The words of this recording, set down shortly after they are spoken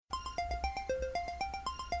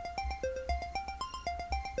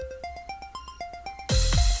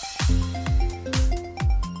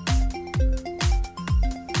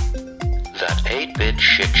That 8-Bit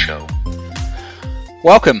Shit Show.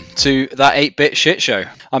 Welcome to That 8-Bit Shit Show.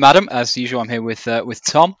 I'm Adam, as usual. I'm here with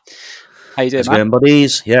Tom. How you doing, man?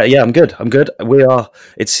 Buddies? Yeah, I'm good. We are.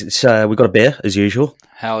 We've got a beer as usual.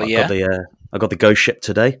 Hell yeah! I got the ghost ship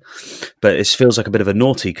today, but it feels like a bit of a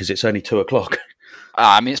naughty because it's only 2:00.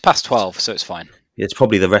 I mean, it's past 12, so it's fine. It's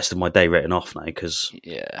probably the rest of my day written off now because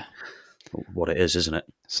what it is, isn't it?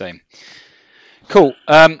 Same. Cool.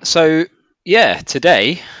 So yeah,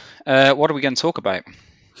 today, what are we going to talk about?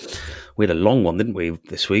 We had a long one, didn't we?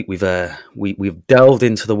 This week we've delved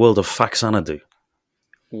into the world of Faxanadu.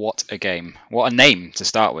 What a game! What a name to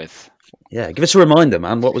start with. Yeah, give us a reminder,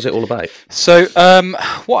 man. What was it all about? So,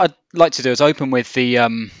 what I'd like to do is open with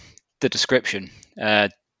the description.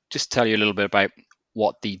 Just tell you a little bit about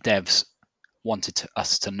what the devs wanted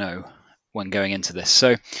us to know when going into this.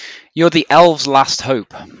 So, you're the elves' last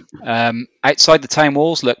hope. Outside the town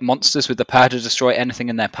walls lurk monsters with the power to destroy anything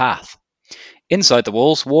in their path. Inside the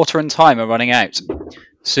walls, water and time are running out.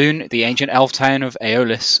 Soon, the ancient elf town of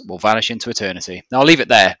Aeolis will vanish into eternity. Now, I'll leave it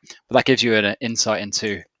there, but that gives you an insight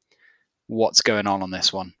into what's going on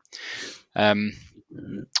this one.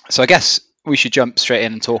 So I guess we should jump straight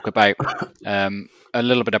in and talk about a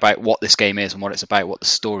little bit about what this game is and what it's about, what the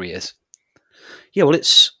story is. Yeah, well,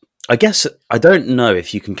 I guess I don't know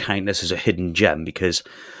if you can count this as a hidden gem because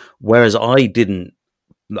whereas I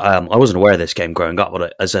wasn't aware of this game growing up,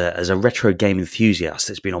 but as a retro game enthusiast,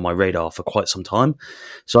 it's been on my radar for quite some time.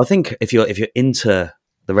 So I think if you're into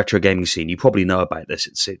the retro gaming scene, you probably know about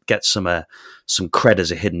this. It gets some cred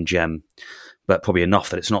as a hidden gem, but probably enough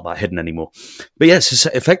that it's not that hidden anymore. But yes, it's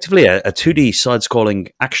effectively a 2D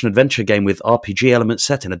side-scrolling action-adventure game with RPG elements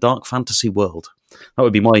set in a dark fantasy world. That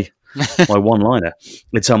would be my one-liner.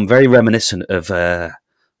 It's very reminiscent of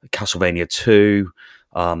Castlevania 2,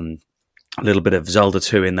 a little bit of Zelda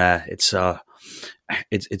 2 in there. It's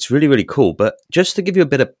really, really cool. But just to give you a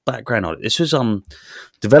bit of background on it, this was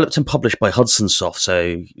developed and published by Hudson Soft,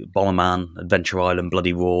 so Bomberman, Adventure Island,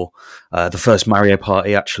 Bloody Roar, the first Mario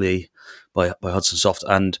Party actually by Hudson Soft,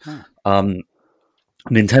 and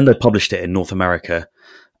Nintendo published it in North America,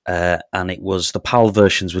 and it was the PAL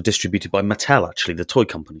versions were distributed by Mattel, actually, the toy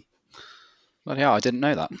company. Well, yeah, I didn't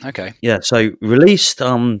know that. Okay. Yeah, so released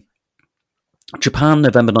Japan,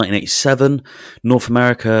 November 1987, North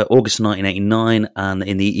America, August 1989, and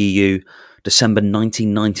in the EU, December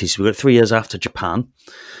 1990. So we got 3 years after Japan.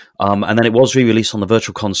 And then it was re-released on the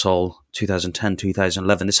Virtual Console 2010,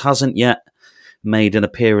 2011. This hasn't yet made an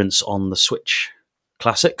appearance on the Switch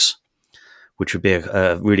Classics, which would be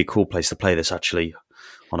a really cool place to play this, actually,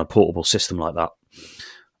 on a portable system like that.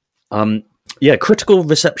 Yeah, critical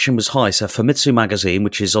reception was high. So Famitsu Magazine,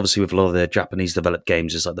 which is obviously with a lot of their Japanese developed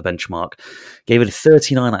games, is like the benchmark, gave it a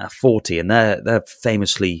 39 out of 40, and they're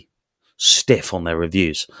famously stiff on their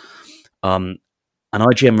reviews. And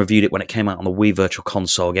IGN reviewed it when it came out on the Wii Virtual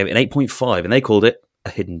Console, gave it an 8.5, and they called it a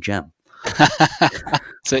hidden gem.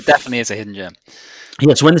 So it definitely is a hidden gem.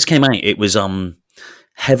 Yeah, so when this came out, it was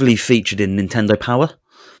heavily featured in Nintendo Power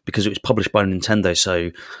because it was published by Nintendo,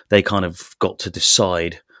 so they kind of got to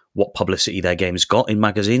decide what publicity their games got in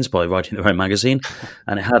magazines by writing their own magazine,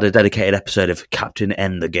 and it had a dedicated episode of Captain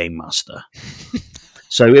N, the Game Master.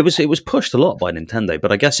 So it was pushed a lot by Nintendo,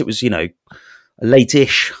 but I guess it was, a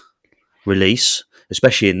late-ish release,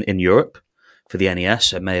 especially in Europe for the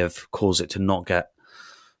NES. It may have caused it to not get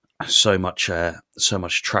so much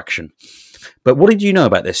traction. But what did you know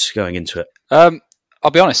about this going into it?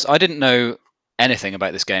 I'll be honest, I didn't know anything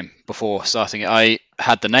about this game before starting it. I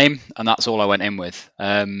had the name, and that's all I went in with.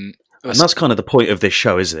 And that's kind of the point of this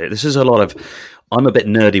show, isn't it? This is I'm a bit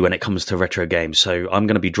nerdy when it comes to retro games, so I'm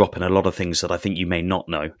going to be dropping a lot of things that I think you may not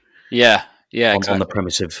know. Yeah, exactly. On the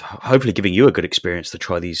premise of hopefully giving you a good experience to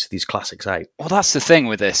try these classics out. Well, that's the thing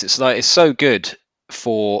with this. It's so good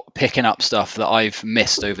for picking up stuff that I've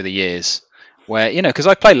missed over the years. Where because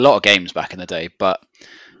I played a lot of games back in the day, but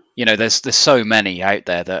there's so many out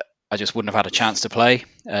there that I just wouldn't have had a chance to play,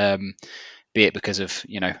 be it because of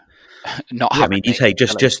not having. I mean, you take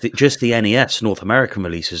just the NES North American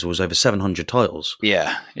releases was over 700 titles.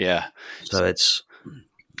 Yeah. So it's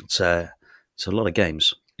a lot of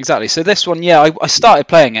games. Exactly. So this one, I started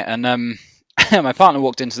playing it, and my partner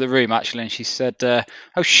walked into the room actually, and she said,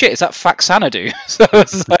 "Oh shit, is that Faxanadu?" So I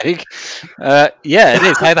was like, "Yeah, it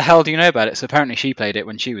is. How the hell do you know about it?" So apparently she played it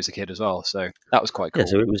when she was a kid as well. So that was quite cool. Yeah,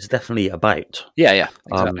 so it was definitely about. Yeah,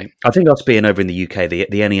 exactly. I think us being over in the UK, the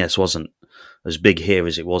NES wasn't as big here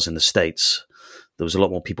as it was in the States. There was a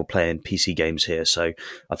lot more people playing PC games here, so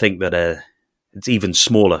I think that it's even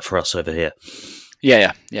smaller for us over here.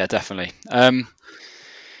 Yeah, definitely.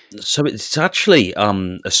 So it's actually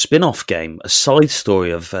a spin-off game, a side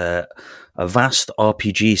story of a vast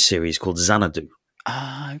RPG series called Xanadu.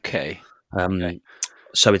 Ah, okay. Okay.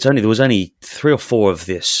 So there was only 3 or 4 of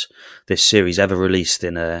this series ever released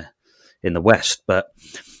in the West, but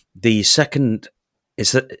the second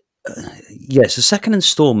is it's the second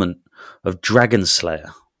installment of Dragon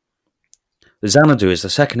Slayer. The Xanadu is the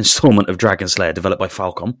second installment of Dragon Slayer developed by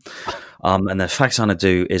Falcom, and the Fact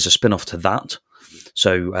Xanadu is a spin-off to that.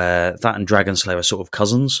 So that and Dragon Slayer are sort of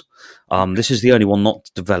cousins. This is the only one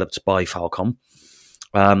not developed by Falcom.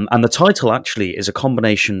 And the title actually is a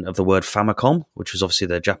combination of the word Famicom, which is obviously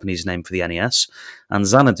the Japanese name for the NES, and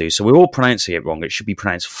Xanadu. So we're all pronouncing it wrong. It should be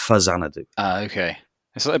pronounced Xanadu. Okay.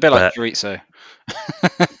 It's a bit like chorizo.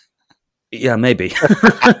 Yeah, maybe.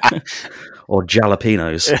 Or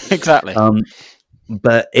jalapenos. Exactly.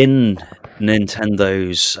 But in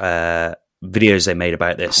Nintendo's videos they made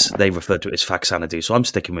about this, they referred to it as Fact Xanadu. So I'm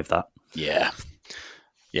sticking with that. Yeah,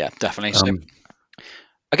 definitely. So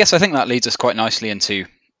I guess I think that leads us quite nicely into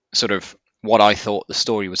sort of what I thought the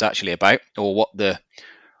story was actually about, or what the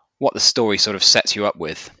story sort of sets you up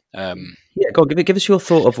with. Go on, give us your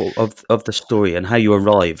thought of the story and how you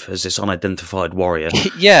arrive as this unidentified warrior.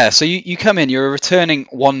 Yeah, so you come in, you're a returning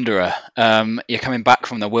wanderer. You're coming back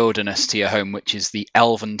from the wilderness to your home, which is the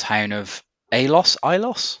elven town of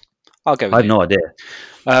Ilos? I'll go with I have no idea.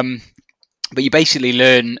 But you basically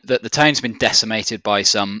learn that the town's been decimated by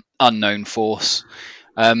some unknown force.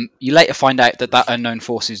 You later find out that unknown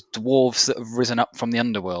force is dwarves that have risen up from the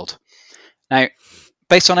underworld. Now,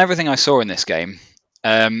 based on everything I saw in this game,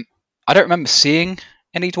 I don't remember seeing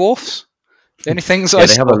any dwarfs. The only things they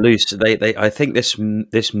have a loose. I think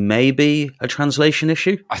this may be a translation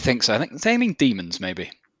issue. I think so. I think they mean demons, maybe.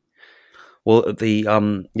 Well,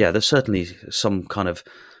 there's certainly some kind of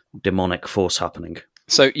demonic force happening.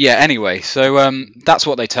 So anyway, that's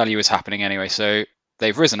what they tell you is happening anyway. So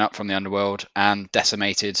they've risen up from the underworld and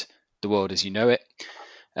decimated the world as you know it.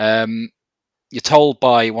 You're told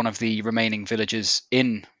by one of the remaining villagers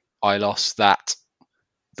in Ilos that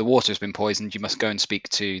the water has been poisoned. You must go and speak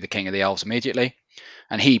to the king of the elves immediately,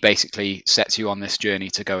 and he basically sets you on this journey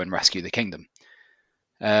to go and rescue the kingdom.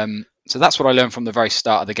 So that's what I learned from the very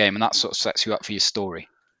start of the game, and that sort of sets you up for your story.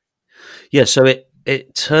 Yeah, so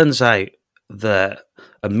it turns out that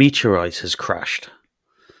a meteorite has crashed,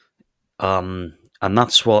 and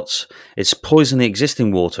that's it's poisoned the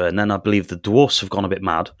existing water, and then I believe the dwarfs have gone a bit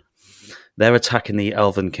mad. They're attacking the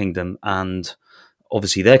elven kingdom, and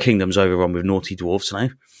obviously their kingdom's overrun with naughty dwarfs now,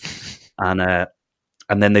 and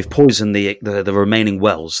then they've poisoned the remaining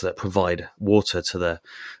wells that provide water to the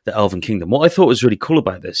elven kingdom. What I thought was really cool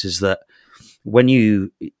about this is that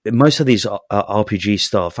most of these RPG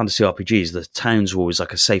style fantasy RPGs, the towns are always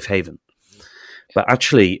like a safe haven, but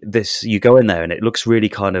actually you go in there and it looks really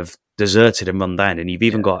kind of deserted and run down, and you've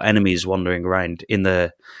even got enemies wandering around in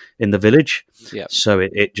the village. Yeah. So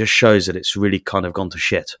it just shows that it's really kind of gone to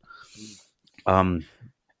shit.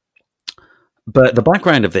 But the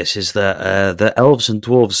background of this is that the elves and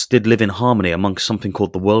dwarves did live in harmony amongst something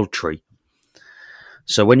called the World Tree.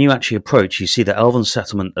 So when you actually approach, you see the elven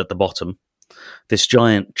settlement at the bottom, this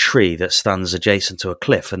giant tree that stands adjacent to a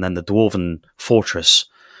cliff, and then the dwarven fortress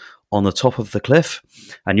on the top of the cliff.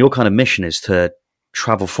 And your kind of mission is to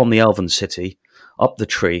travel from the elven city up the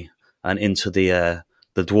tree and into the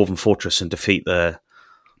dwarven fortress and defeat the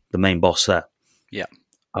main boss there. Yeah.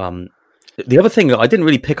 The other thing that I didn't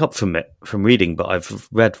really pick up from reading, but I've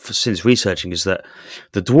read since researching, is that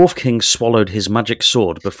the Dwarf King swallowed his magic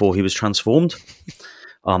sword before he was transformed,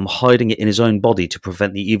 hiding it in his own body to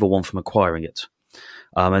prevent the evil one from acquiring it.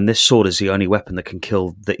 And this sword is the only weapon that can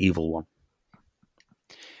kill the evil one.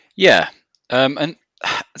 Yeah, and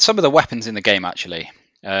some of the weapons in the game, actually,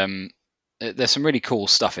 there's some really cool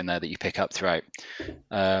stuff in there that you pick up throughout.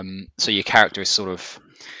 So your character is sort of...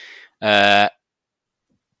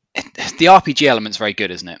 the RPG element's very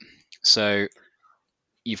good, isn't it? So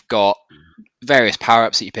you've got various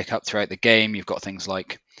power-ups that you pick up throughout the game. You've got things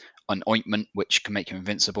like an ointment, which can make you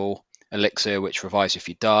invincible, elixir, which revives you if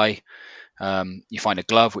you die. You find a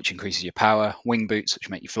glove, which increases your power, wing boots, which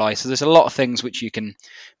make you fly. So there's a lot of things which you can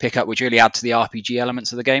pick up, which really add to the RPG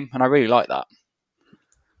elements of the game, and I really like that.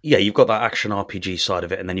 Yeah, you've got that action RPG side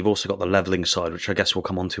of it, and then you've also got the leveling side, which I guess we'll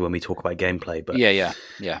come on to when we talk about gameplay. But yeah.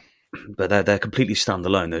 But they're completely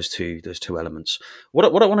standalone, those two elements. What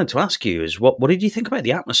I wanted to ask you is, what did you think about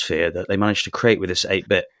the atmosphere that they managed to create with this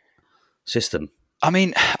 8-bit system? I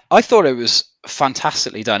mean, I thought it was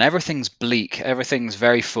fantastically done. Everything's bleak. Everything's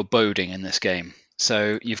very foreboding in this game.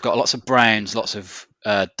 So you've got lots of browns, lots of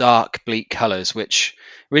dark, bleak colours, which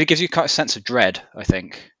really gives you kind of a sense of dread, I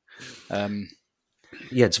think.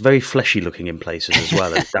 Yeah, it's very fleshy looking in places as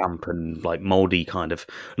well, and damp and like mouldy kind of.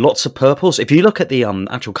 Lots of purples. If you look at the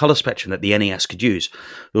actual color spectrum that the NES could use,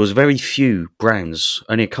 there was very few browns,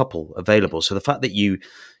 only a couple available. So the fact that you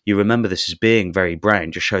remember this as being very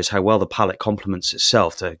brown just shows how well the palette complements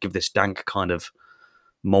itself to give this dank kind of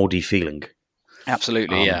mouldy feeling.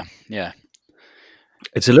 Absolutely, yeah.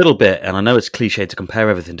 It's a little bit, and I know it's cliche to compare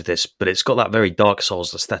everything to this, but it's got that very Dark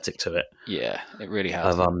Souls aesthetic to it. Yeah, it really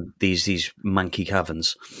has. Of these manky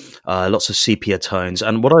caverns, lots of sepia tones,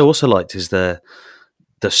 and what I also liked is the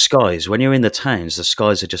skies. When you're in the towns, the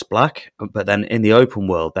skies are just black, but then in the open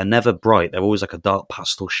world, they're never bright. They're always like a dark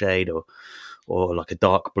pastel shade or like a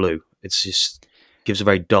dark blue. It's just gives a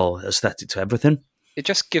very dull aesthetic to everything. It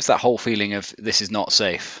just gives that whole feeling of this is not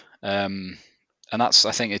safe. And that's,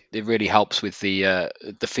 I think, it really helps with the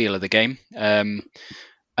feel of the game. And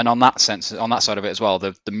on that side of it as well,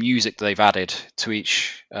 the music they've added to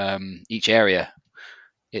each area,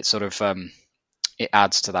 it sort of it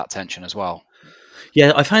adds to that tension as well.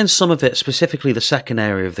 Yeah, I found some of it, specifically the second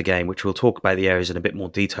area of the game, which we'll talk about the areas in a bit more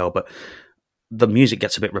detail, but the music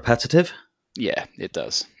gets a bit repetitive. Yeah, it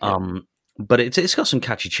does. Yeah. But it's got some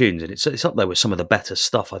catchy tunes, and it's up there with some of the better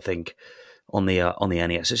stuff, I think, on the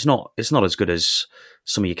NES. It's not as good as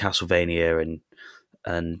some of your Castlevania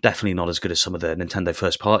and definitely not as good as some of the Nintendo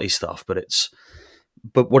first party stuff,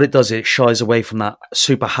 but what it does, it shies away from that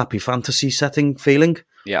super happy fantasy setting feeling.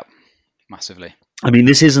 Yeah, massively. I mean,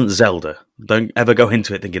 this isn't Zelda. Don't ever go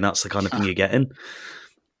into it thinking that's the kind of thing you're getting.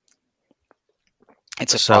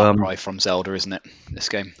 It's a far cry from Zelda, isn't it, this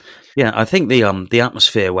game? Yeah, I think the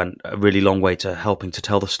atmosphere went a really long way to helping to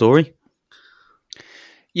tell the story.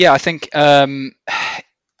 Yeah, I think you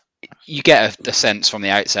get a sense from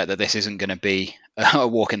the outset that this isn't going to be a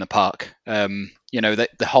walk in the park. The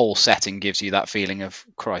whole setting gives you that feeling of,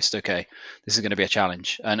 Christ, okay, this is going to be a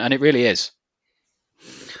challenge. And it really is.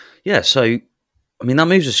 Yeah, so, I mean, that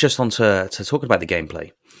moves us just on to talking about the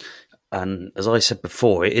gameplay. And as I said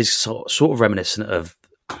before, it is sort of reminiscent of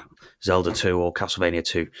Zelda 2 or Castlevania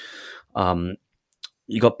 2.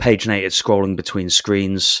 You got paginated scrolling between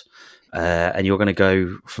screens. And you're going to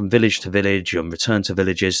go from village to village and return to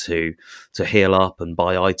villages to heal up and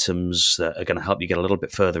buy items that are going to help you get a little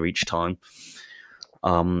bit further each time.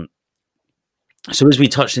 So as we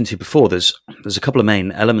touched into before, there's a couple of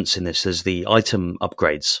main elements in this. There's the item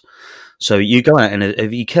upgrades. So you go out and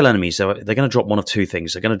if you kill enemies, they're going to drop one of two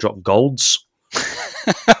things. They're going to drop golds.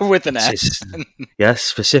 With an S. Yes,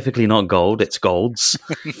 specifically not gold, it's golds.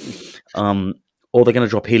 Or they're going to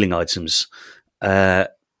drop healing items.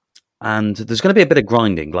 And there's going to be a bit of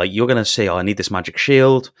grinding. Like, you're going to see, I need this magic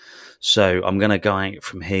shield, so I'm going to go out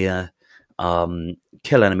from here,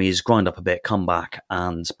 kill enemies, grind up a bit, come back,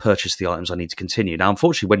 and purchase the items I need to continue. Now,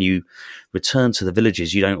 unfortunately, when you return to the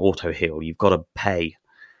villages, you don't auto-heal. You've got to pay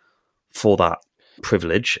for that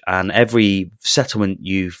privilege, and every settlement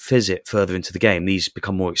you visit further into the game, these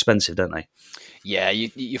become more expensive, don't they? Yeah,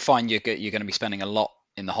 you find you're going to be spending a lot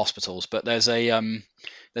in the hospitals, but there's a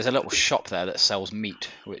little shop there that sells meat,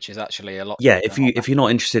 which is actually a lot. Yeah, if you're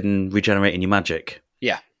not interested in regenerating your magic.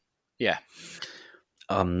 Yeah.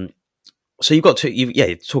 So you've got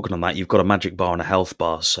talking on that, you've got a magic bar and a health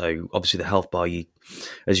bar. So obviously the health bar,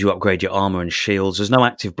 as you upgrade your armor and shields, there's no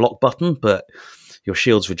active block button, but your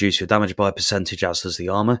shields reduce your damage by a percentage, as does the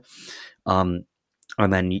armor. And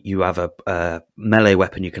then you have a melee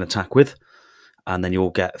weapon you can attack with, and then you'll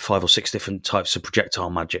get 5 or 6 different types of projectile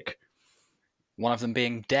magic. One of them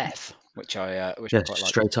being death, which I quite like.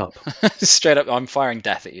 Straight up. Straight up, I'm firing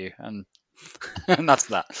death at you, and that's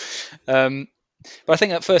that. But I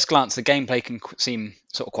think at first glance, the gameplay can seem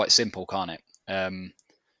sort of quite simple, can't it?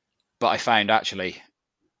 But I found actually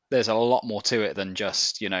there's a lot more to it than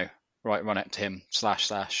just, right, run up to him,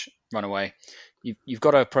 slash, run away. You've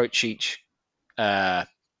got to approach each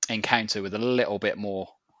encounter with a little bit more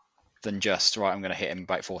than just, right, I'm going to hit him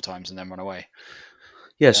about 4 times and then run away.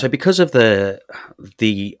 Yeah, so because of the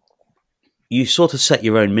you sort of set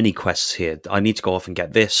your own mini quests here. I need to go off and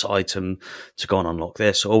get this item to go and unlock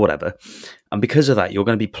this or whatever. And because of that, you're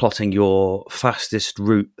going to be plotting your fastest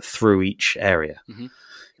route through each area. Mm-hmm.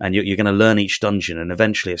 And you're going to learn each dungeon. And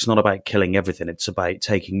eventually, it's not about killing everything. It's about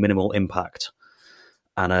taking minimal impact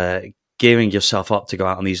and gearing yourself up to go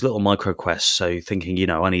out on these little micro quests. So thinking,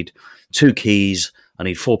 I need 2 keys, I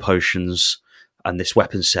need 4 potions, and this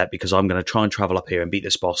weapon set because I'm going to try and travel up here and beat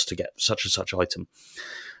this boss to get such and such item.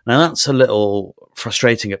 Now, that's a little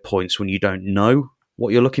frustrating at points when you don't know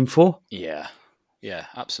what you're looking for. Yeah,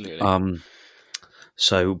 absolutely.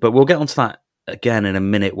 But we'll get onto that again in a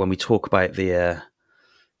minute when we talk about the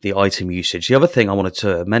the item usage. The other thing I wanted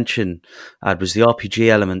to mention, was the RPG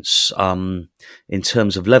elements in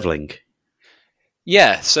terms of leveling.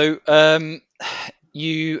 Yeah, so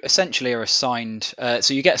you essentially are assigned,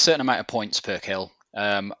 so you get a certain amount of points per kill,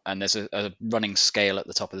 and there's a running scale at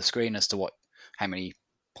the top of the screen as to how many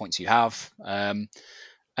points you have.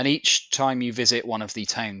 And each time you visit one of the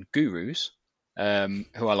town gurus,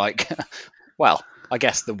 who are like, well, I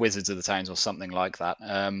guess the wizards of the towns or something like that.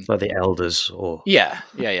 Like the elders, or Yeah.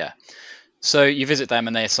 So you visit them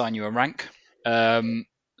and they assign you a rank.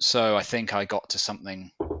 So I think I got to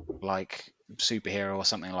something like superhero or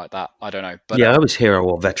something like that. I don't know. But yeah, I was hero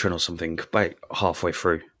or veteran or something about halfway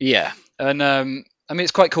through. Yeah, and I mean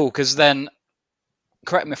it's quite cool because then,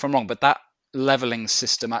 correct me if I'm wrong, but that leveling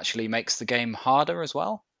system actually makes the game harder as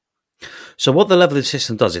well. So what the leveling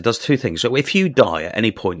system does, it does two things. So if you die at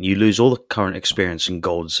any point, you lose all the current experience and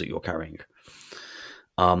golds that you're carrying.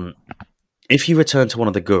 If you return to one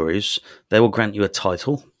of the gurus, they will grant you a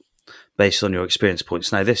title based on your experience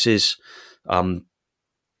points. Now, this is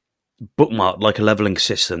bookmarked like a leveling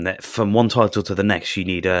system that from one title to the next, you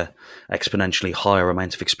need a exponentially higher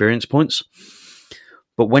amount of experience points.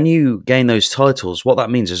 But when you gain those titles, what that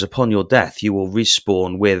means is upon your death, you will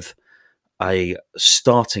respawn with a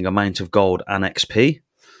starting amount of gold and XP.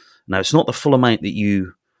 Now, it's not the full amount that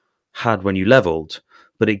you had when you leveled,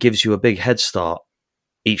 but it gives you a big head start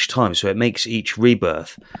each time. So it makes each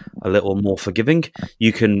rebirth a little more forgiving.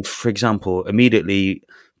 You can, for example, immediately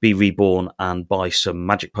be reborn and buy some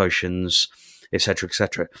magic potions, etc.,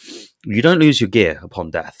 etc. You don't lose your gear upon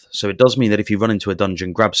death. So it does mean that if you run into a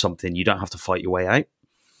dungeon, grab something, you don't have to fight your way out.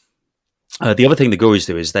 The other thing the gurus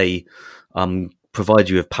do is they provide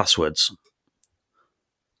you with passwords.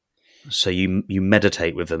 So you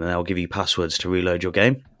meditate with them and they'll give you passwords to reload your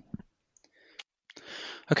game.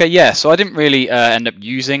 Okay, yeah, so I didn't really end up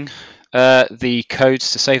using the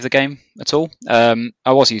codes to save the game at all. I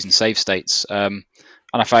was using save states, and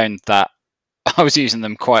I found that I was using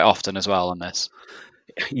them quite often as well on this.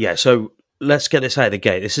 Yeah, so let's get this out of the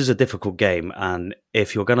gate. This is a difficult game, and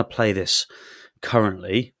if you're going to play this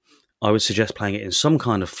currently, I would suggest playing it in some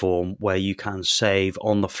kind of form where you can save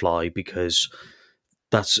on the fly, because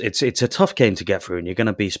it's a tough game to get through, and you're going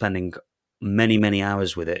to be spending many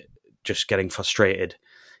hours with it, just getting frustrated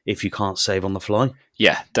if you can't save on the fly.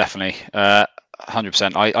 Yeah, definitely.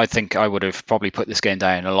 100%. I think I would have probably put this game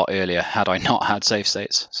down a lot earlier had I not had save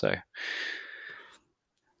states. So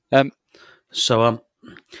that's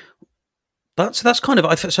kind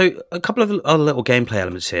of, so a couple of other little gameplay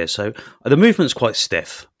elements here. So the movement's quite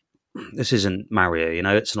stiff. This isn't Mario,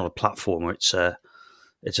 it's not a platformer.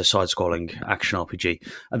 It's a side-scrolling action RPG.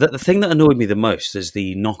 And the thing that annoyed me the most is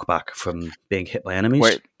the knockback from being hit by enemies.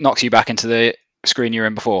 Where it knocks you back into the screen you were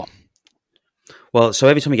in before. Well, so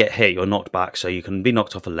every time you get hit, you're knocked back. So you can be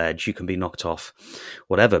knocked off a ledge, you can be knocked off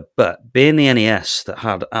whatever. But being the NES that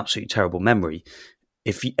had absolutely terrible memory,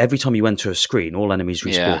 every time you went to a screen, all enemies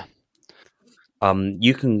respawn. Yeah.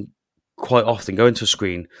 You can quite often go into a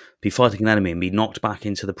screen, be fighting an enemy, and be knocked back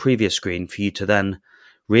into the previous screen for you to then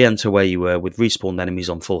re-enter where you were with respawned enemies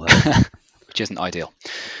on full health. Which isn't ideal.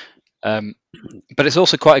 But it's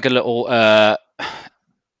also quite a good little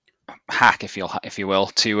hack, if you will,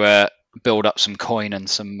 to build up some coin and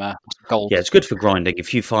some gold. Yeah, it's good for grinding.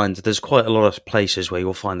 If you find there's quite a lot of places where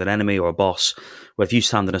you'll find an enemy or a boss where if you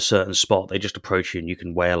stand in a certain spot, they just approach you and you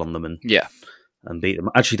can wail on them and beat them.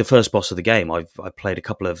 Actually, the first boss of the game, I played a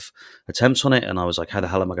couple of attempts on it and I was like, how the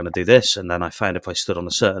hell am I going to do this? And then I found if I stood on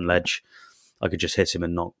a certain ledge, I could just hit him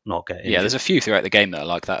and not get injured. Yeah, there's a few throughout the game that are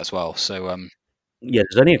like that as well. So yeah,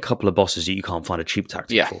 there's only a couple of bosses that you can't find a cheap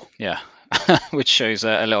tactic for. Yeah, which shows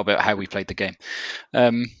a little bit how we played the game.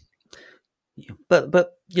 But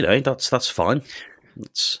that's fine.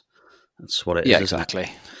 That's what it is. Yeah,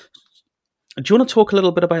 exactly. Do you want to talk a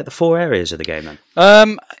little bit about the 4 areas of the game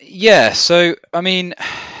then? Yeah. So I mean,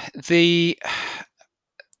 the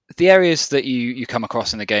areas that you come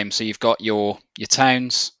across in the game. So you've got your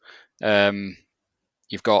towns.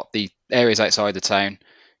 You've got the areas outside the town.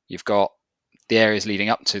 You've got the areas leading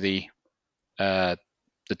up to the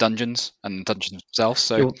dungeons and the dungeons themselves.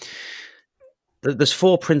 So there's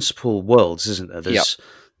 4 principal worlds, isn't there? There's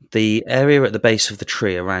the area at the base of the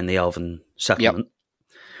tree around the Elven settlement. Yep.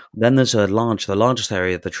 Then there's the largest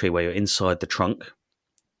area of the tree where you're inside the trunk.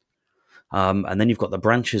 And then you've got the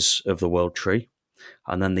branches of the world tree,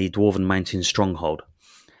 and then the Dwarven Mountain stronghold.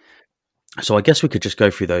 So I guess we could just go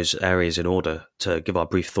through those areas in order to give our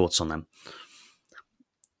brief thoughts on them.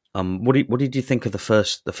 What did you think of the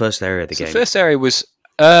first area of the game? The first area was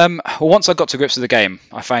once I got to grips with the game,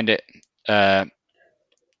 I found it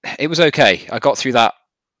was okay. I got through that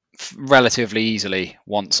relatively easily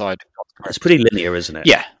once I'd. It's pretty linear, isn't it?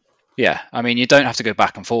 Yeah. I mean, you don't have to go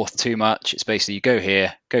back and forth too much. It's basically you go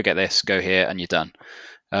here, go get this, go here, and you're done.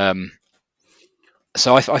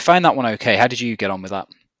 So I find that one okay. How did you get on with that?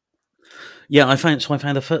 Yeah, I found some of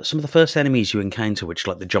the first enemies you encounter, which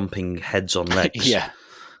are like the jumping heads on legs. Yeah.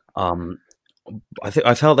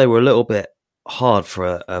 I felt they were a little bit hard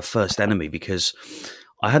for a first enemy because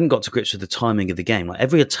I hadn't got to grips with the timing of the game. Like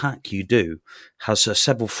every attack you do has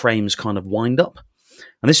several frames kind of wind up,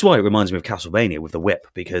 and this is why it reminds me of Castlevania with the whip,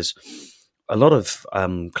 because a lot of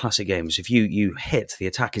classic games, if you hit, the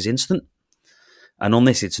attack is instant, and on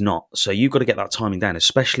this it's not. So you've got to get that timing down,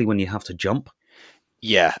 especially when you have to jump.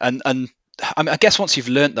 Yeah, and I mean, I guess once you've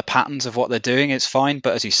learnt the patterns of what they're doing, it's fine.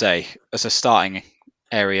 But as you say, as a starting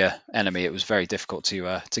area enemy, it was very difficult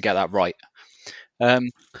to get that right.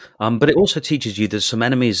 But it also teaches you there's some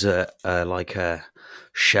enemies that are like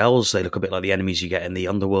shells. They look a bit like the enemies you get in the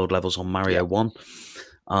underworld levels on Mario 1.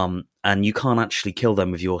 And you can't actually kill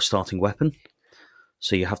them with your starting weapon.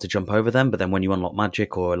 So you have to jump over them, but then when you unlock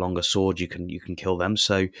magic or a longer sword, you can kill them.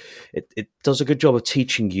 So it does a good job of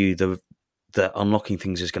teaching you that unlocking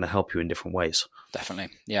things is going to help you in different ways.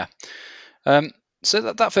 Definitely, yeah.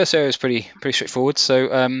 So that first area is pretty straightforward.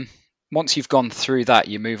 So once you've gone through that,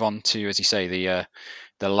 you move on to, as you say,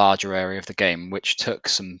 the larger area of the game, which took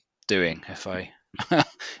some doing. If I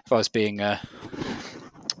if I was being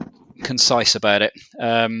concise about it,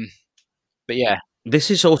 but yeah.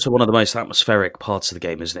 This is also one of the most atmospheric parts of the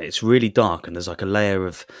game, isn't it? It's really dark, and there's like a layer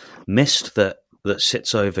of mist that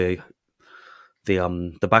sits over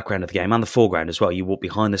the background of the game and the foreground as well. You walk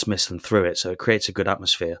behind this mist and through it, so it creates a good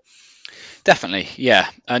atmosphere. Definitely, yeah,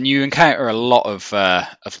 and you encounter a lot of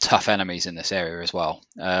tough enemies in this area as well.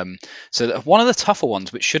 So one of the tougher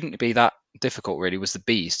ones, which shouldn't be that difficult, really, was the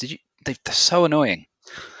bees. They're so annoying.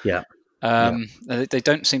 Yeah. They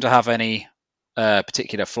don't seem to have any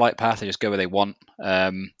particular flight path. They just go where they want.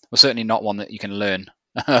 Well, certainly not one that you can learn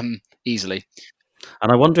easily.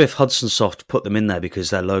 And I wonder if Hudson Soft put them in there because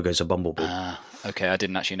their logo's a bumblebee. Okay, I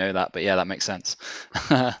didn't actually know that, but yeah, that makes sense.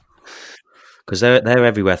 Because they're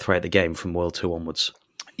everywhere throughout the game from World 2 onwards.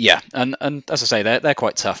 Yeah, and as I say, they're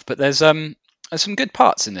quite tough, but there's some good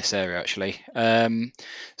parts in this area actually.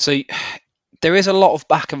 So there is a lot of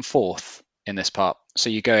back and forth in this part. So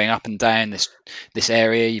you're going up and down this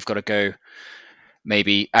area. You've got to go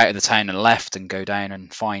maybe out of the town and left and go down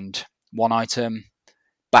and find one item,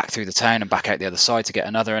 back through the town and back out the other side to get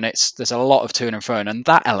another. And there's a lot of to and fro, and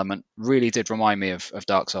that element really did remind me of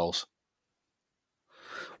Dark Souls.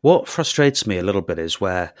 What frustrates me a little bit is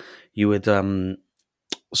where you would...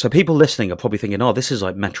 so people listening are probably thinking, oh, this is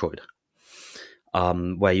like Metroid,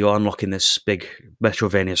 where you're unlocking this big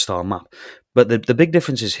Metroidvania-style map. But the big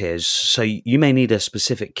difference is here is, so you may need a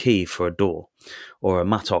specific key for a door or a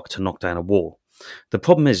mattock to knock down a wall. The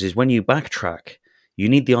problem is when you backtrack, you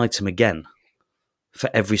need the item again for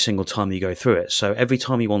every single time you go through it. So every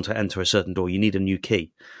time you want to enter a certain door, you need a new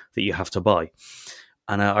key that you have to buy.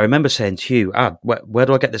 And I remember saying to you, where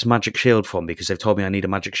do I get this magic shield from? Because they've told me I need a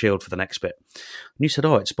magic shield for the next bit. And you said,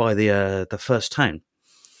 it's by the first town.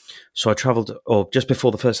 So I travelled, or just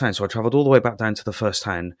before the first town, so I travelled all the way back down to the first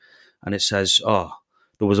town, and it says,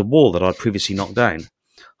 there was a wall that I'd previously knocked down.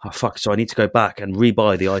 Oh, fuck, so I need to go back and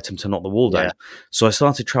rebuy the item to knock the wall down. Yeah. So I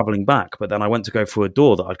started travelling back, but then I went to go through a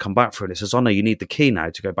door that I'd come back through, and it says, no, you need the key now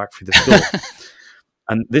to go back through this door.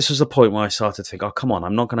 And this was the point where I started to think, come on,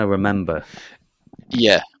 I'm not going to remember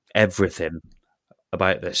everything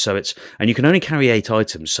about this. So and you can only carry 8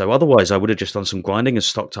 items. So otherwise I would have just done some grinding and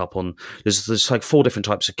stocked up on, there's like 4 different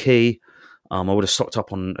types of key. I would have stocked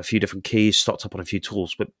up on a few different keys, stocked up on a few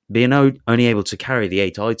tools, but being only able to carry the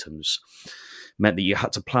 8 items meant that you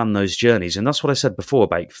had to plan those journeys. And that's what I said before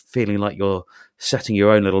about feeling like you're setting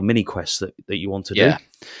your own little mini quests that you want to do. Yeah.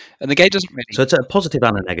 And the game doesn't really... So it's a positive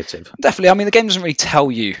and a negative. Definitely. I mean, the game doesn't really tell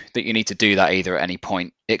you that you need to do that either at any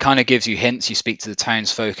point. It kind of gives you hints. You speak to the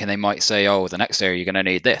townsfolk and they might say, the next area you're going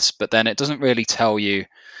to need this. But then it doesn't really tell you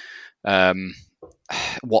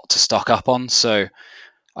what to stock up on. So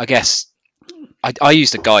I guess I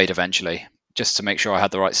used a guide eventually just to make sure I had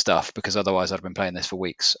the right stuff, because otherwise I'd have been playing this for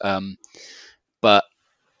weeks. But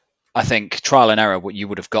I think trial and error, what you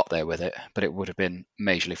would have got there with it, but it would have been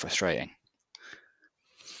majorly frustrating.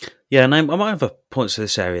 Yeah, and I might have a point to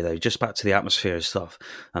this area though, just back to the atmosphere and stuff,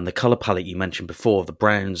 and the colour palette you mentioned before, the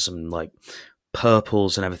browns and like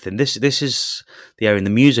purples and everything. This is the area, and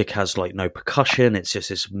the music has like no percussion. It's just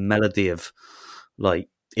this melody of like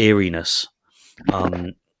eeriness.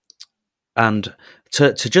 And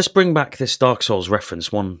to just bring back this Dark Souls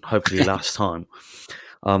reference, one hopefully last time,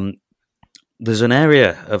 there's an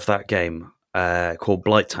area of that game called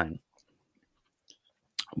Blighttown,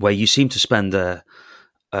 where you seem to spend a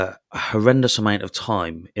horrendous amount of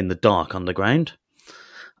time in the dark underground.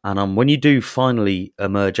 And when you do finally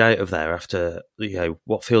emerge out of there after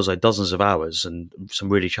what feels like dozens of hours and some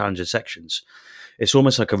really challenging sections, it's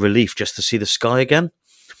almost like a relief just to see the sky again.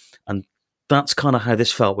 And that's kind of how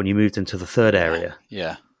this felt when you moved into the third area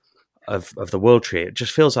of the World Tree. It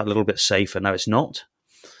just feels like a little bit safer. Now it's not,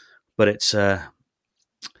 but it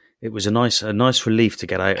was a nice relief to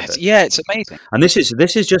get out of it. Yeah, it's amazing. And this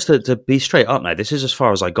is just to be straight up now. This is as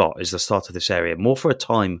far as I got, is the start of this area, more for a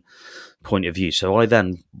time point of view. So I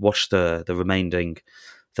then watched the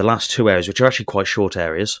last 2 areas, which are actually quite short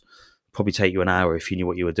areas. Probably take you an hour if you knew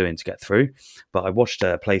what you were doing to get through. But I watched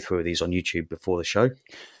a playthrough of these on YouTube before the show.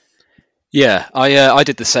 Yeah, I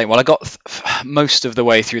did the same. Well, I got most of the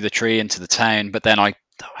way through the tree into the town, but then I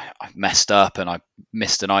messed up and I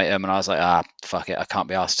missed an item, and I was like, fuck it, I can't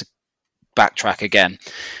be asked to backtrack again.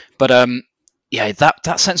 But yeah,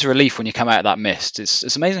 that sense of relief when you come out of that mist,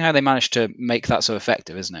 it's amazing how they managed to make that so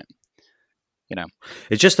effective, isn't it?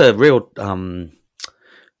 It's just a real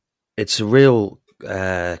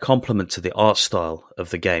compliment to the art style of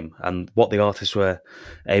the game, and what the artists were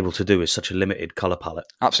able to do is such a limited color palette.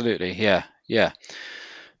 Absolutely, yeah.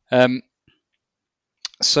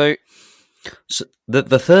 So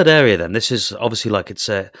the third area, then, this is obviously like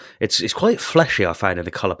it's quite fleshy. I found in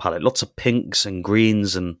the color palette, lots of pinks and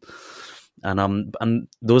greens, and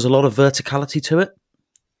there was a lot of verticality to it.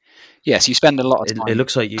 Yes, you spend a lot of time. It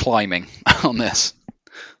looks like climbing on this.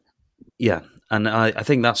 Yeah, and I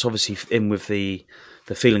think that's obviously in with the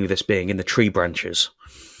feeling of this being in the tree branches.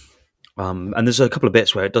 And there's a couple of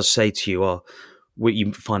bits where it does say to you,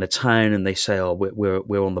 you find a town, and they say,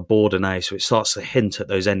 we're on the border now. So it starts to hint at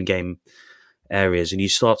those end game areas, and you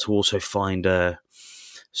start to also find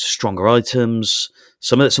stronger items.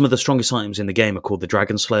 Some of the strongest items in the game are called the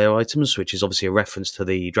Dragon Slayer items, which is obviously a reference to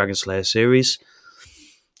the Dragon Slayer series.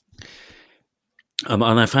 And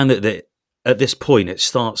I found that at this point, it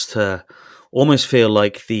starts to almost feel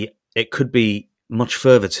like it could be much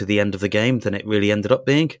further to the end of the game than it really ended up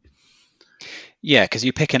being. Yeah, because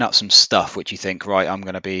you're picking up some stuff which you think, right, I'm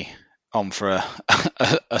going to be on for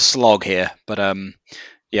a slog here. But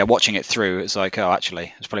yeah, watching it through, it's like,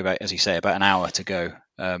 actually, it's probably about, as you say, about an hour to go,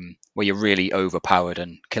 where you're really overpowered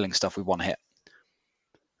and killing stuff with one hit.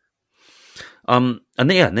 And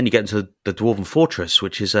then you get into the Dwarven Fortress,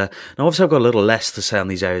 which is now obviously I've got a little less to say on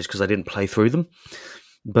these areas because I didn't play through them,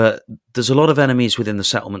 but there's a lot of enemies within the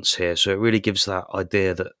settlements here, so it really gives that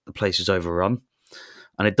idea that the place is overrun,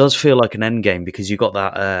 and it does feel like an end game because you got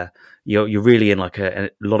that you're really in like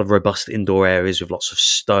a lot of robust indoor areas with lots of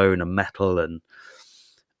stone and metal, and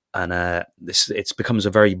it becomes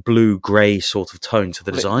a very blue grey sort of tone to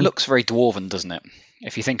the design. It looks very dwarven, doesn't it?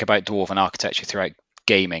 If you think about dwarven architecture throughout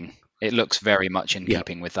gaming, it looks very much in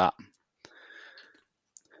keeping with that.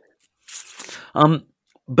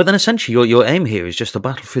 But then essentially your aim here is just to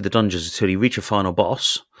battle through the dungeons until you reach a final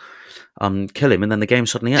boss, kill him, and then the game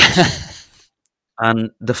suddenly ends. And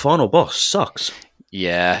the final boss sucks.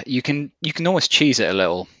 Yeah, you can almost cheese it a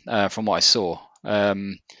little from what I saw.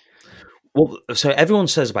 Well, so everyone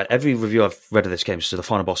says about every review I've read of this game, so the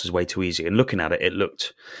final boss is way too easy. And looking at it,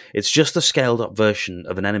 it's just a scaled up version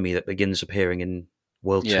of an enemy that begins appearing in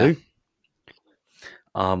World 2.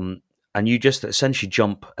 And you just essentially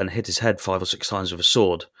jump and hit his head 5 or 6 times with a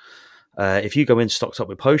sword. If you go in stocked up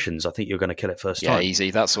with potions, I think you're going to kill it first time. Yeah,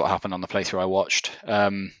 easy. That's what happened on the playthrough I watched.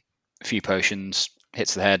 A few potions,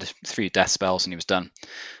 hits the head, 3 death spells, and he was done.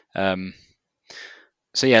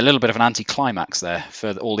 So yeah, a little bit of an anti-climax there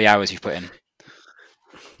for all the hours you've put in.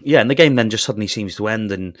 Yeah, and the game then just suddenly seems to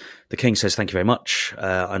end, and the king says, "Thank you very much.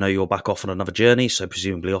 I know you're back off on another journey, so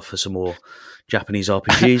presumably off for some more Japanese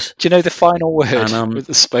RPGs." Do you know the final word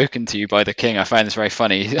was spoken to you by the king? I find this very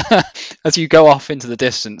funny. As you go off into the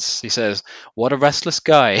distance, he says, "What a restless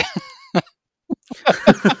guy."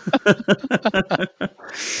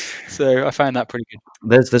 So I found that pretty good.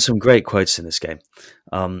 There's some great quotes in this game.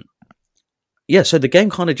 Yeah, so the game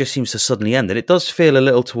kind of just seems to suddenly end, and it does feel a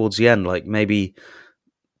little towards the end like maybe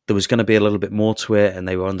there was going to be a little bit more to it, and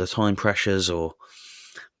they were under time pressures, or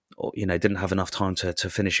didn't have enough time to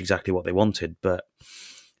finish exactly what they wanted. But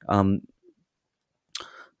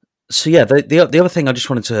so yeah, the other thing I just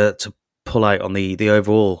wanted to pull out on the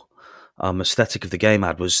overall aesthetic of the game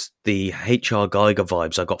was the H.R. Geiger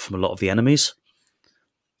vibes I got from a lot of the enemies.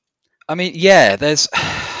 I mean, yeah, there's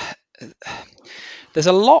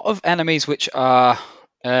a lot of enemies which are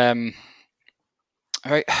they're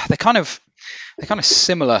kind of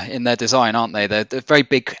similar in their design, aren't they? They're very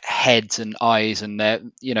big heads and eyes, and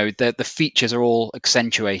the features are all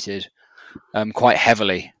accentuated. quite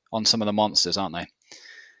heavily on some of the monsters, aren't they?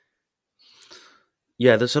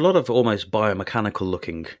 Yeah, there's a lot of almost biomechanical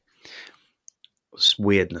looking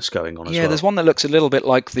weirdness going on as well. Yeah, there's one that looks a little bit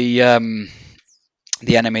like the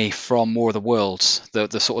enemy from War of the Worlds, the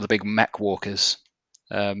sort of the big mech walkers.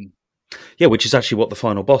 Yeah, which is actually what the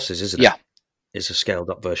final boss is, isn't it? Yeah. It's a scaled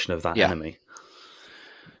up version of that Yeah. enemy.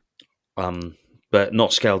 But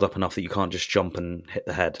not scaled up enough that you can't just jump and hit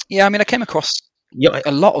the head. Yeah, I mean, I came across Yeah,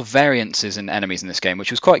 a lot of variances in enemies in this game,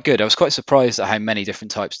 which was quite good. I was quite surprised at how many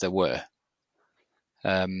different types there were.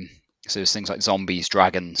 So there's things like zombies,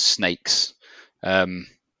 dragons, snakes,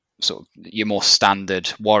 sort of your more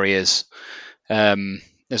standard warriors.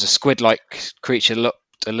 There's a squid-like creature that looked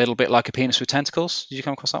a little bit like a penis with tentacles. Did you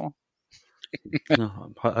come across that one?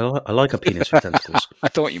 no, I like a penis with tentacles. I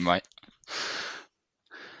thought you might.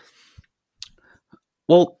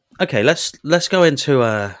 Well, okay, let's go into.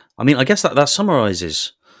 I mean, I guess that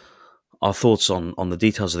summarises our thoughts on the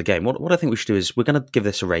details of the game. What I think we should do is we're going to give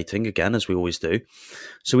this a rating again, as we always do.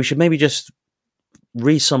 So we should maybe just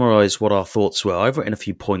re-summarise what our thoughts were. I've written a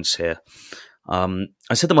few points here. I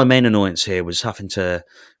said that my main annoyance here was having to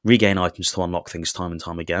regain items to unlock things time and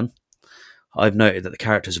time again. I've noted that the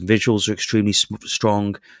characters and visuals are extremely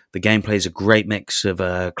strong. The gameplay is a great mix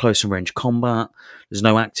of close and range combat. There's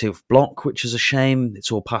no active block, which is a shame.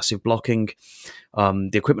 It's all passive blocking.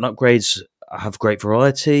 The equipment upgrades have great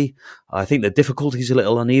variety. I think the difficulty is a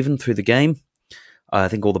little uneven through the game. I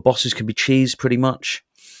think all the bosses can be cheesed pretty much.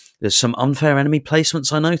 There's some unfair enemy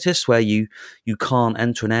placements I noticed where you can't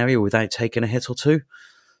enter an area without taking a hit or two,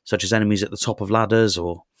 such as enemies at the top of ladders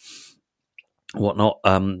or whatnot.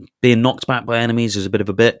 Being knocked back by enemies is a bit of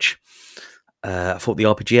a bitch. I thought the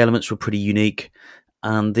RPG elements were pretty unique,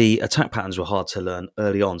 and the attack patterns were hard to learn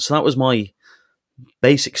early on. So that was my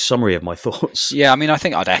basic summary of my thoughts. Yeah, I mean, I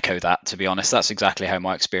think I'd echo that, to be honest. That's exactly how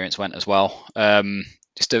my experience went as well.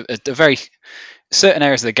 Just a very... Certain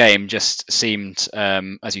areas of the game just seemed,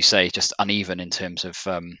 as you say, just uneven in terms of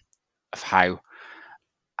how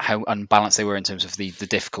unbalanced they were in terms of the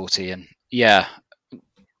difficulty. And yeah,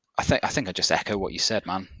 I think I just echo what you said,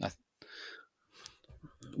 man.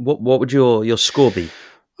 What would your score be?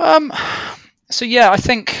 So yeah, I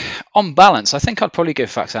think on balance, I think I'd probably give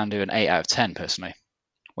Faxanadu an 8 out of 10 personally.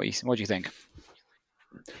 What do you think?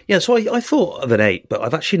 Yeah, so I thought of an 8, but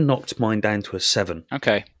I've actually knocked mine down to a 7.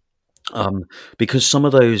 Okay. Because some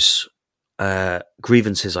of those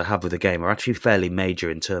grievances I have with the game are actually fairly major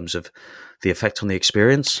in terms of the effect on the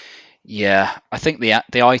experience. Yeah, I think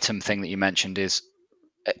the item thing that you mentioned is,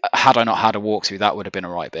 had I not had a walkthrough, that would have been a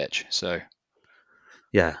right bitch. So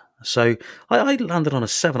yeah, so I landed on a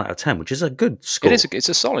 7 out of 10, which is a good score. It's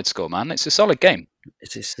a solid score, man. It's a solid game.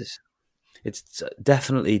 It's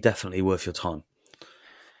definitely worth your time.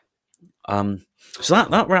 So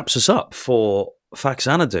that wraps us up for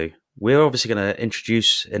Faxanadu. We're obviously going to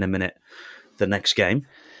introduce in a minute the next game.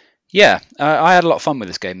 Yeah, I had a lot of fun with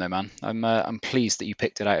this game, though, man. I'm pleased that you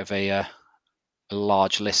picked it out of a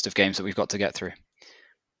large list of games that we've got to get through.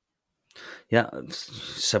 Yeah,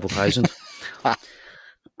 several thousand.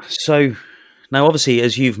 So now, obviously,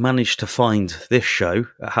 as you've managed to find this show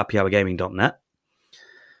at happyhourgaming.net,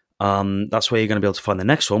 that's where you're going to be able to find the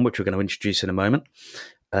next one, which we're going to introduce in a moment.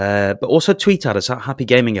 But also tweet at us at Happy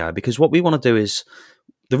Gaming Hour, because what we want to do is,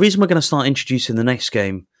 the reason we're going to start introducing the next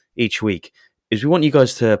game each week is we want you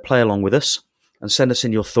guys to play along with us and send us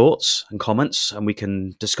in your thoughts and comments, and we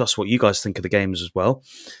can discuss what you guys think of the games as well,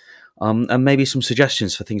 and maybe some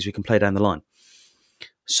suggestions for things we can play down the line.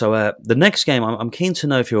 So the next game, I'm keen to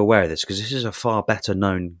know if you're aware of this, because this is a far better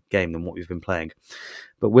known game than what we've been playing.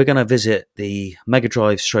 But we're going to visit the Mega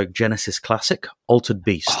Drive / Genesis classic, Altered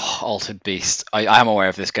Beast. Oh, Altered Beast. I am aware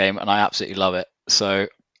of this game, and I absolutely love it. So...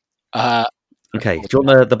 okay, do you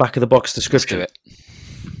want the back of the box description? Let's do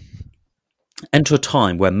it. Enter a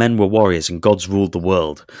time where men were warriors and gods ruled the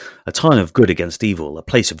world. A time of good against evil, a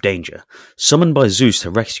place of danger. Summoned by Zeus to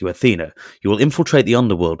rescue Athena, you will infiltrate the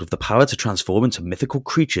underworld with the power to transform into mythical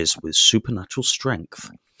creatures with supernatural strength.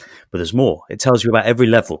 But there's more. It tells you about every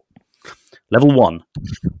level. Level 1.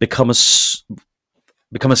 Become a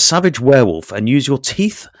savage werewolf and use your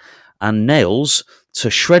teeth and nails to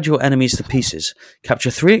shred your enemies to pieces.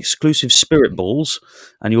 Capture 3 exclusive spirit balls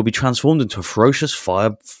and you'll be transformed into a ferocious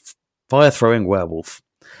fire-throwing werewolf.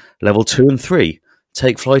 Level 2 and 3.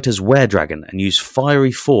 Take flight as Were-Dragon and use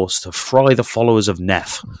fiery force to fry the followers of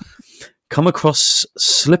Neph. Come across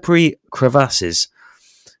slippery crevasses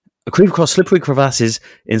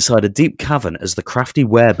inside a deep cavern as the crafty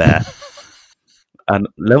Werebear. And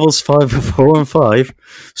levels 4 and 5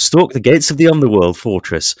 stalk the gates of the underworld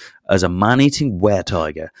fortress as a man-eating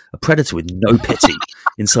were-tiger, a predator with no pity.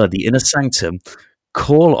 Inside the inner sanctum,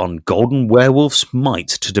 call on Golden Werewolf's might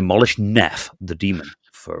to demolish Neff, the demon,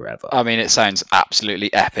 forever. I mean, it sounds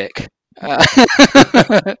absolutely epic.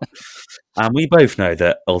 And we both know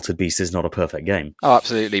that Altered Beast is not a perfect game. Oh,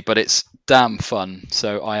 absolutely, but it's damn fun.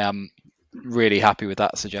 So I am really happy with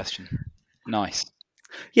that suggestion. Nice.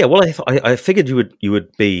 Yeah, well, I figured you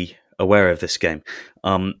would be aware of this game,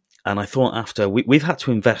 and I thought after we've had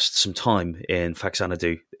to invest some time in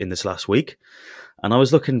Faxanadu in this last week, and I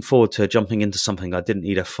was looking forward to jumping into something I didn't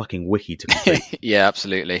need a fucking wiki to complete. Yeah,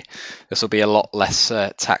 absolutely. This will be a lot less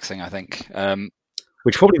taxing, I think.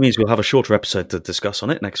 Which probably means we'll have a shorter episode to discuss on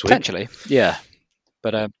it next week. Potentially, yeah.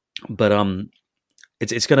 But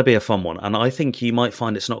it's going to be a fun one, and I think you might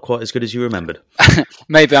find it's not quite as good as you remembered.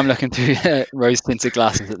 Maybe I'm looking through rose-tinted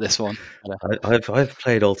glasses at this one. I've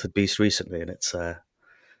played Altered Beast recently, and it's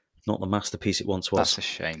not the masterpiece it once was. That's a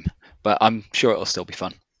shame, but I'm sure it'll still be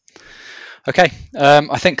fun. Okay,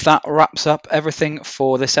 I think that wraps up everything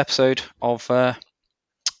for this episode of That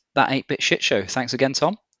 8-Bit Shit Show. Thanks again,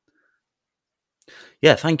 Tom.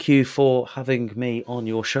 Yeah, thank you for having me on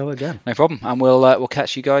your show again. No problem, and we'll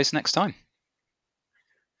catch you guys next time.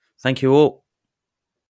 Thank you all.